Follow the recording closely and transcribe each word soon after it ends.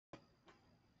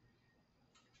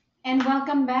And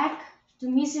welcome back to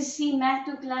Mrs. C Math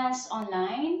 2 Class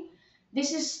Online.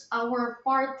 This is our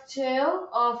part 2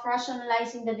 of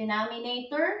rationalizing the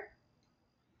denominator.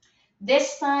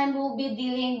 This time we'll be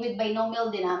dealing with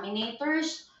binomial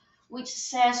denominators, which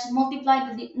says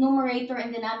multiply the numerator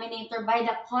and denominator by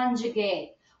the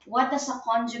conjugate. What does a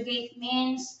conjugate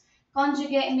means?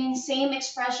 Conjugate means same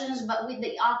expressions but with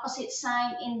the opposite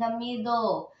sign in the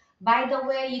middle. By the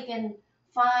way, you can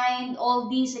find all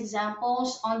these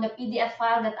examples on the PDF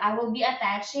file that I will be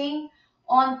attaching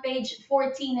on page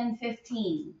 14 and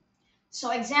 15.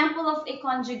 So example of a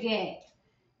conjugate,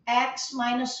 x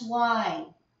minus y.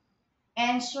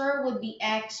 Answer would be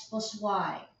x plus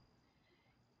y.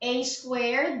 A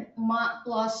squared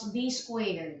plus b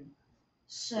squared.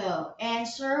 So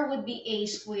answer would be a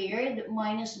squared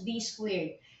minus b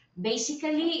squared.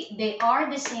 Basically, they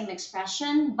are the same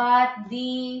expression, but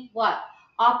the what?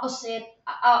 Opposite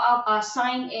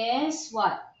sign is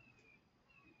what?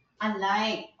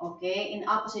 Unlike, okay, in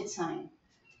opposite sign.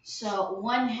 So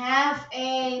 1/2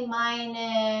 a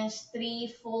minus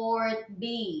 3/4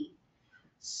 b.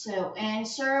 So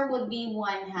answer would be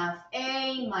 1/2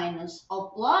 a minus or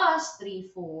plus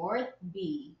 3/4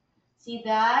 b. See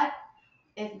that?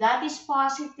 If that is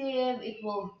positive, it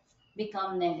will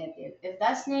become negative. If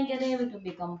that's negative, it will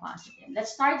become positive.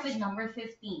 Let's start with number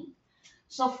 15.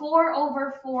 So 4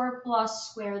 over 4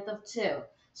 plus square root of 2.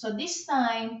 So this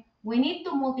time, we need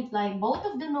to multiply both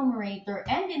of the numerator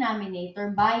and denominator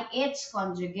by its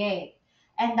conjugate.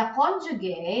 And the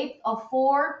conjugate of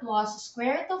 4 plus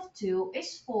square root of 2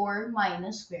 is 4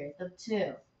 minus square root of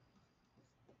 2.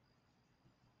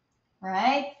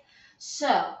 Right?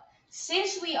 So,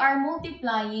 since we are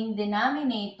multiplying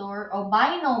denominator or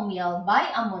binomial by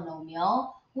a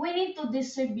monomial, we need to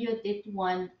distribute it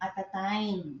one at a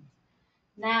time.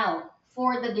 Now,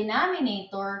 for the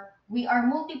denominator, we are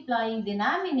multiplying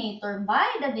denominator by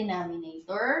the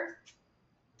denominator,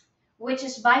 which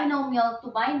is binomial to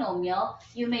binomial.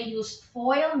 You may use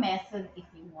FOIL method if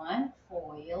you want,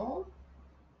 FOIL,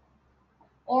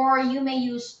 or you may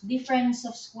use difference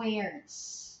of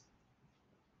squares.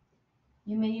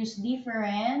 You may use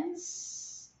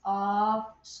difference of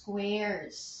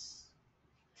squares,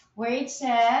 where it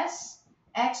says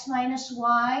x minus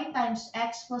y times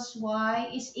x plus y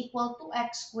is equal to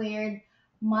x squared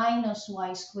minus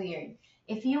y squared.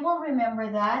 If you will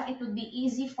remember that, it would be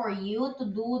easy for you to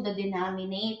do the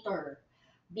denominator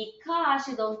because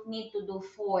you don't need to do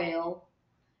FOIL,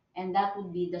 and that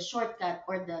would be the shortcut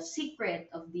or the secret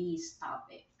of this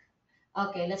topic.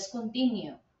 Okay, let's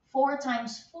continue. 4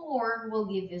 times 4 will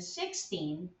give you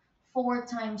 16. 4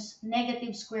 times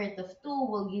negative square root of 2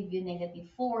 will give you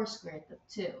negative 4 square root of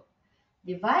 2.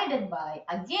 Divided by,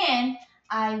 again,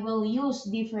 I will use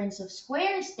difference of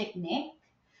squares technique,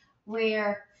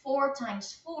 where 4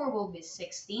 times 4 will be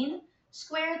 16.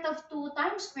 Square root of 2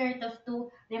 times square root of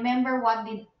 2. Remember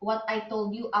what I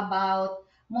told you about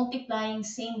multiplying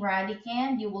same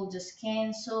radicand? You will just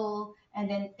cancel and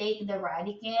then take the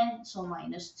radicand, so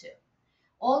minus 2.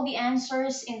 All the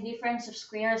answers in difference of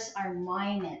squares are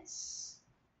minus.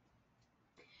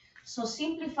 So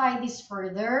simplify this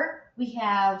further. We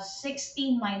have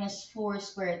 16 minus 4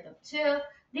 square root of 2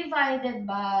 divided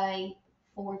by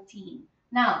 14.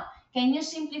 Now, can you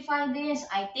simplify this?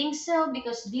 I think so,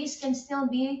 because this can still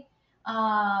be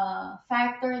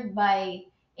factored by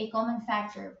a common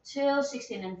factor of 2.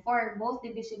 16 and 4 are both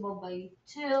divisible by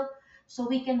 2. So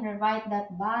we can rewrite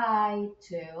that by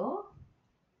 2.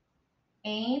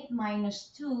 8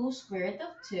 minus 2 square root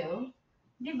of 2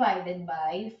 divided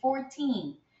by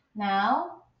 14.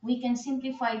 Now, we can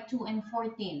simplify 2 and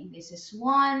 14. This is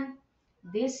 1,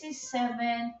 this is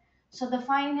 7. So the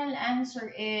final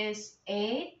answer is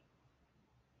 8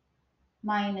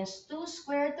 minus 2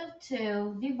 square root of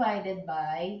 2 divided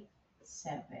by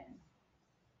 7.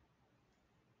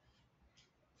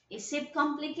 Is it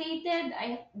complicated?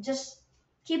 I just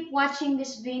keep watching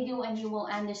this video and you will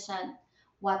understand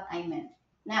what I meant.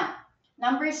 Now,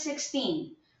 number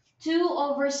 16, 2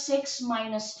 over 6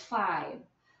 minus 5.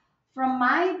 From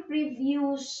my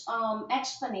previous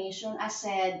explanation, I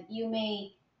said you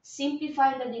may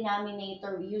simplify the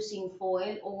denominator using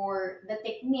FOIL or the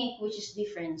technique, which is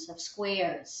difference of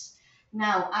squares.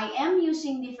 Now, I am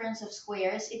using difference of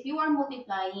squares. If you are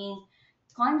multiplying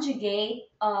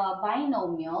conjugate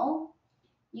binomial,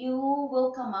 you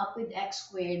will come up with x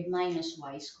squared minus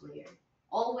y squared.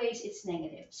 Always it's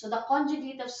negative. So the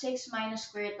conjugate of 6 minus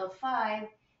square root of 5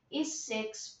 is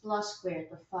 6 plus square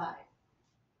root of 5.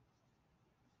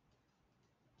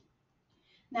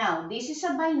 Now, this is a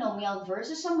binomial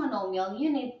versus a monomial.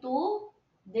 You need to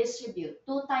distribute.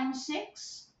 2 times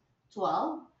 6,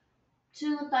 12.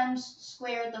 2 times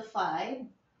square root of 5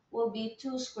 will be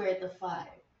 2 square root of 5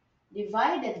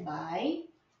 divided by,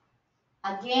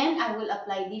 again, I will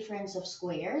apply difference of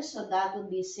squares. So that would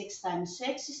be 6 times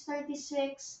 6 is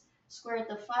 36. Square root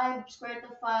of 5, square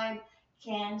root of 5,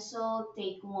 cancel,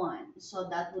 take 1. So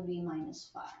that would be minus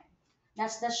 5.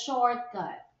 That's the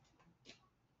shortcut.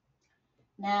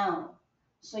 Now,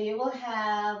 so you will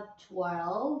have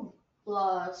 12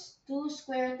 plus 2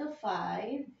 square root of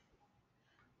 5.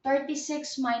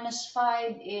 36 minus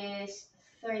 5 is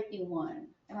 31.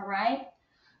 Am I right?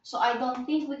 So I don't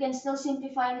think we can still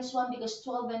simplify this one because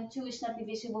 12 and 2 is not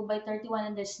divisible by 31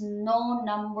 and there's no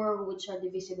number which are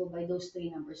divisible by those three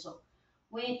numbers. So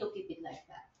we need to keep it like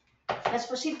that. Let's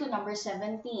proceed to number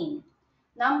 17.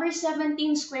 Number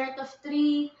 17, square root of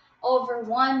 3 over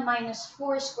 1 minus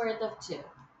 4 square root of 2.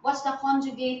 What's the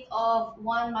conjugate of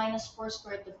 1 minus 4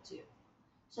 square root of 2?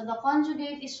 So the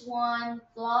conjugate is 1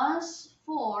 plus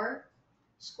 4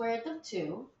 square root of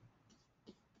 2.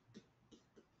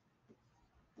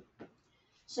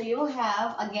 So you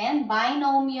have, again,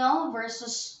 binomial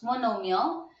versus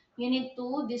monomial. You need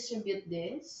to distribute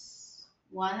this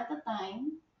one at a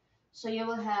time. So you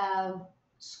will have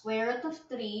square root of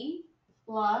 3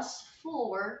 plus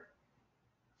 4.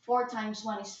 4 times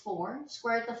 1 is 4.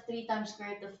 Square root of 3 times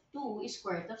square root of 2 is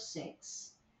square root of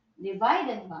 6.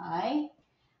 Divided by,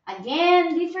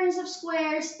 again, difference of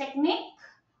squares technique.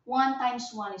 1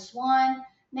 times 1 is 1.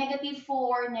 Negative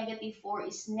 4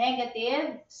 is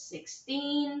negative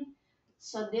 16.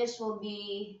 So this will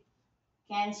be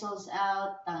cancels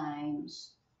out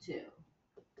times 2.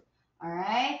 All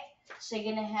right? So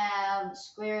you're going to have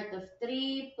square root of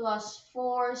 3 plus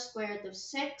 4 square root of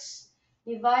 6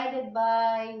 divided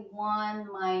by 1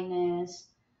 minus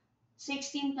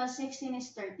 16 plus 16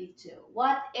 is 32.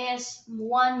 What is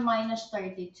 1 minus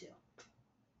 32?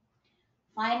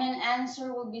 Final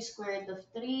answer will be square root of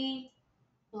 3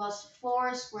 plus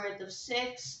 4 square root of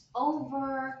 6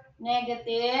 over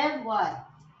negative what?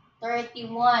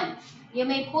 31. You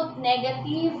may put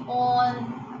negative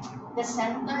on the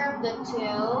center of the 2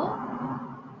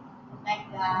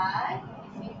 like that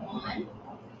if you want.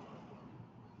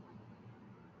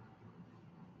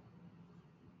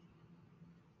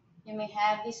 You may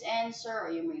have this answer or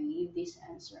you may leave this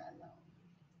answer alone.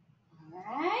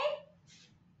 Alright?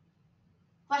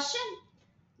 Question?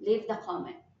 Leave the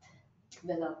comment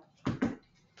below.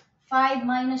 5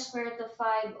 minus square root of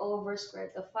 5 over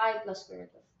square root of 5 plus square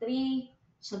root of 3.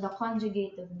 So the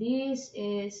conjugate of this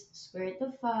is square root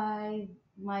of 5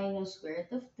 minus square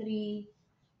root of 3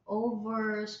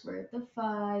 over square root of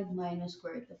 5 minus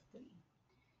square root of 3.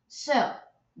 So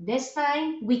this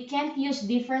time we can't use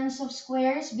difference of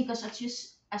squares because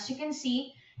as you can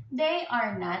see, they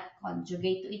are not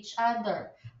conjugate to each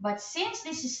other. But since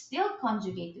this is still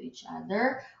conjugate to each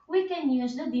other, we can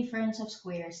use the difference of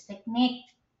squares technique.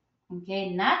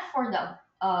 Okay, not for the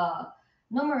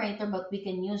numerator, but we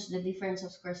can use the difference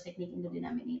of squares technique in the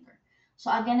denominator.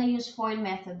 So I'm gonna use FOIL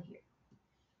method here.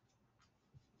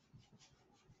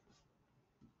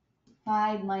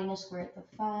 5 minus square root of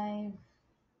 5,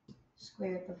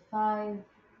 square root of 5,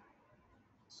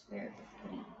 square root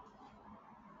of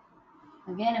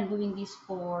 3. Again, I'm doing this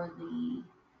for the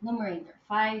numerator.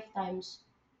 5 times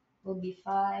will be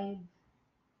 5,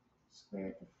 square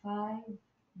root of 5.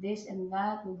 This and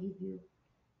that will give you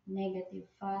negative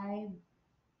 5.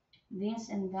 This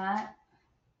and that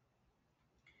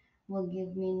will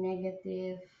give me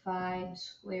negative 5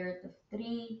 square root of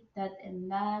 3. That and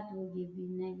that will give me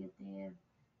negative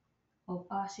or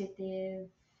positive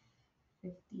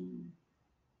 15.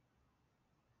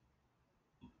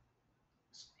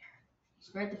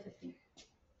 Square root of 15.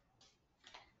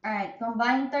 Alright,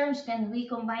 combined terms. Can we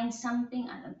combine something?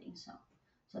 I don't think so.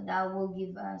 So that will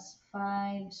give us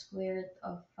 5 square root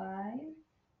of 5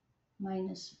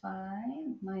 minus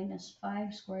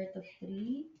 5 square root of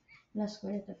 3 plus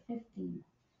square root of 15.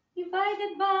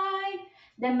 Divided by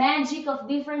the magic of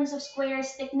difference of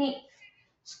squares technique.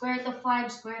 Square root of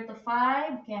 5, square root of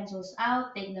 5 cancels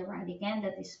out. Take the radicand,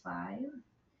 that is 5.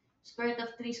 Square root of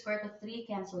 3, square root of 3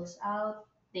 cancels out.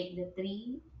 Take the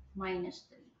 3 minus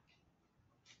 3.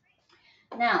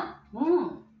 Now,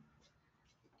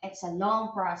 it's a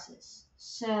long process.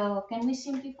 So, can we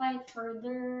simplify it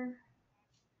further?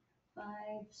 5,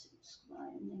 6, 5,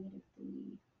 negative 3.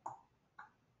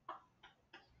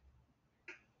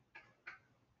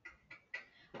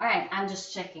 All right, I'm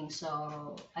just checking.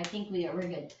 So, I think we're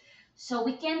good. So,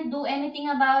 we can't do anything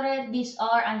about it. These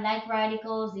are unlike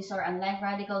radicals. These are unlike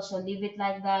radicals. So, leave it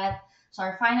like that. So,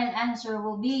 our final answer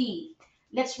will be,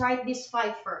 let's write this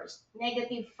 5 first.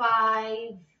 Negative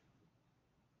 5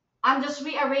 I'm just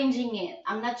rearranging it.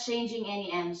 I'm not changing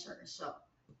any answer. So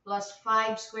plus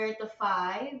 5 square root of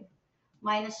 5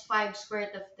 minus 5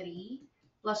 square root of 3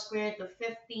 plus square root of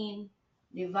 15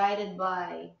 divided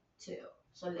by 2.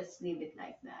 So let's leave it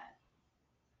like that.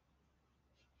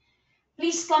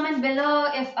 Please comment below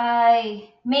if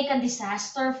I make a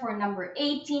disaster for number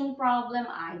 18 problem.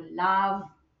 I love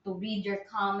to read your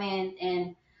comment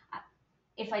and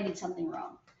if I did something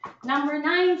wrong. Number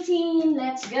 19,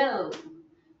 let's go.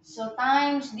 So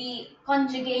times the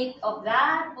conjugate of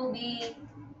that will be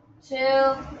 2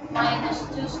 minus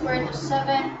 2 square root of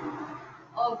 7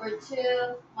 over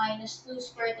 2 minus 2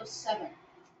 square root of 7.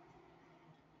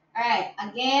 Alright,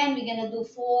 again, we're going to do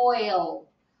FOIL.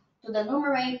 To the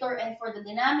numerator and for the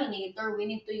denominator, we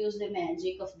need to use the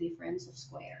magic of difference of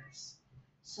squares.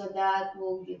 So that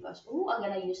will give us, I'm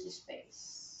going to use this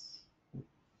space.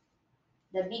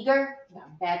 The bigger, the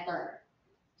better.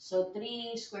 So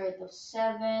 3 square root of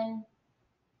 7,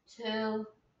 2,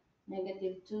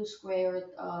 negative 2 square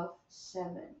root of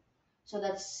 7. So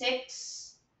that's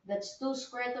 6. That's 2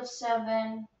 square root of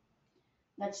 7.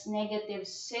 That's negative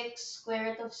 6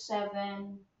 square root of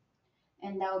 7.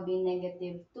 And that will be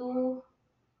negative 2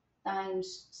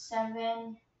 times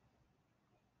 7.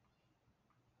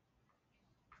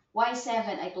 Why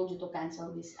 7? I told you to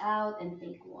cancel this out and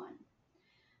take 1.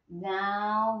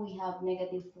 Now we have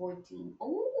negative 14.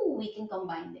 Oh, we can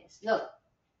combine this. Look,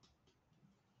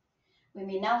 we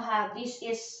may now have, this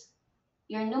is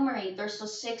your numerator, so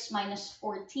 6 minus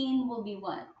 14 will be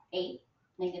what? 8,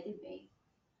 negative 8,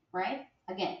 right?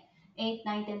 Again, 8,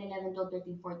 9, 10, 11, 12,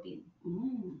 13, 14.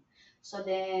 So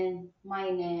then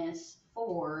minus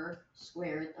 4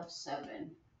 square root of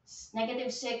 7.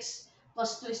 Negative 6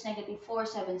 plus 2 is negative 4,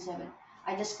 7, 7.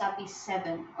 I just copy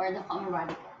 7 or the common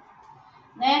radical.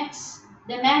 Next,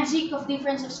 the magic of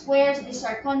difference of squares. These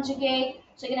are conjugate.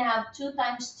 So you're going to have 2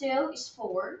 times 2 is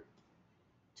 4.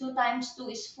 2 times 2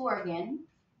 is 4 again.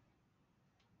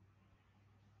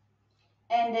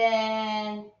 And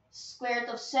then square root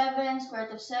of 7,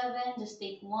 just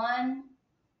take 1.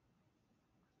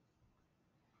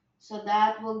 So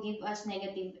that will give us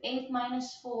negative 8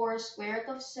 minus 4 square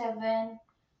root of 7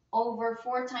 over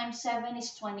 4 times 7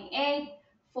 is 28.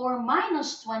 4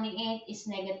 minus 28 is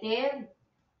negative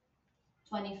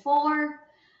 24.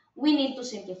 We need to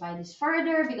simplify this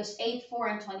further because 8, 4,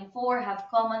 and 24 have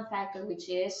common factor which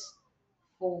is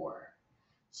 4.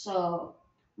 So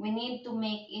we need to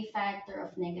make a factor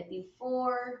of negative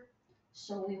 4.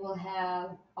 So we will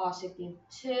have positive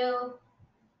 2,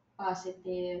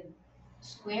 positive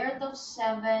square root of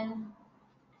 7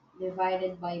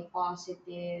 divided by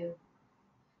positive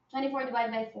 24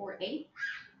 divided by 4, 8.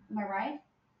 Am I right?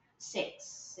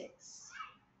 6.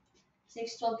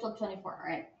 6, 12, 12, 24. All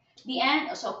right. The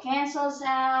end, so cancels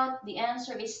out. The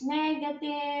answer is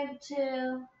negative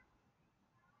 2.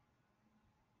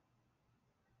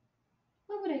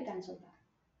 Why would I cancel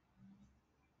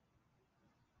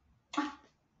that?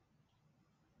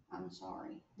 I'm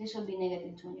sorry. This will be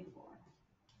negative 24.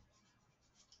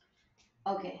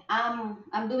 Okay,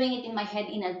 I'm doing it in my head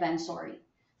in advance, sorry.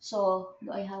 So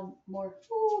do I have more?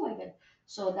 Oh my god.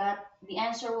 So that the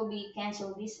answer will be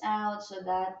cancel this out. So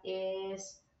that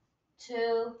is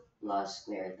 2 plus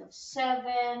square root of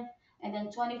 7. And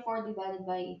then 24 divided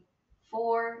by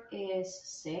 4 is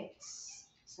 6.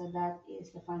 So that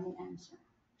is the final answer.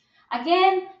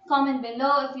 Again, comment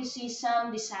below if you see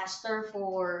some disaster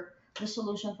for the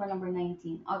solution for number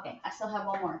 19. Okay, I still have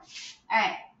one more. All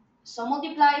right. So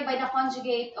multiply by the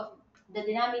conjugate of the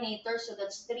denominator. So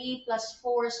that's 3 plus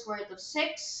 4 square root of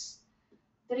 6.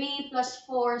 3 plus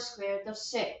 4 square root of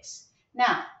 6.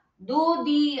 Now, do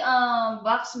the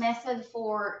box method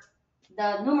for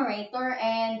the numerator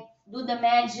and do the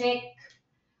magic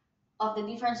of the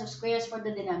difference of squares for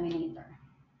the denominator.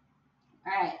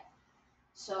 All right.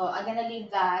 So I'm going to leave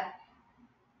that.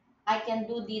 I can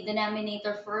do the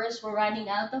denominator first. We're running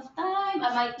out of time.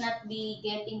 I might not be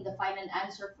getting the final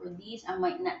answer for these. I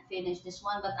might not finish this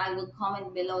one, but I will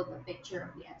comment below the picture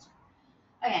of the answer.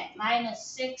 Okay, minus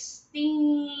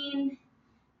 16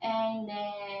 and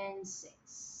then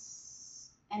 6.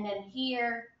 And then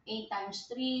here, 8 times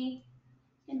 3, you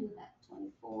can do that,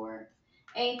 24.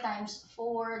 8 times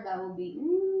 4, that will be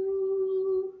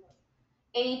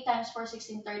 8 times 4,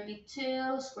 16,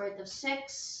 32, square root of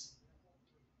 6.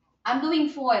 I'm doing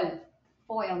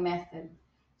FOIL method.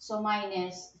 So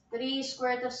minus 3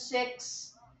 square root of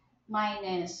 6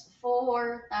 minus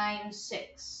 4 times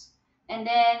 6. And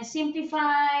then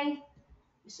simplify.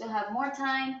 We still have more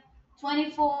time.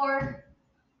 24.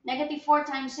 Negative 4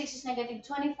 times 6 is negative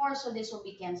 24. So this will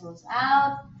be cancelled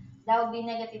out. That would be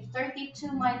negative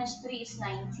 32 minus 3 is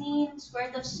 19. Square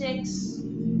root of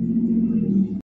 6.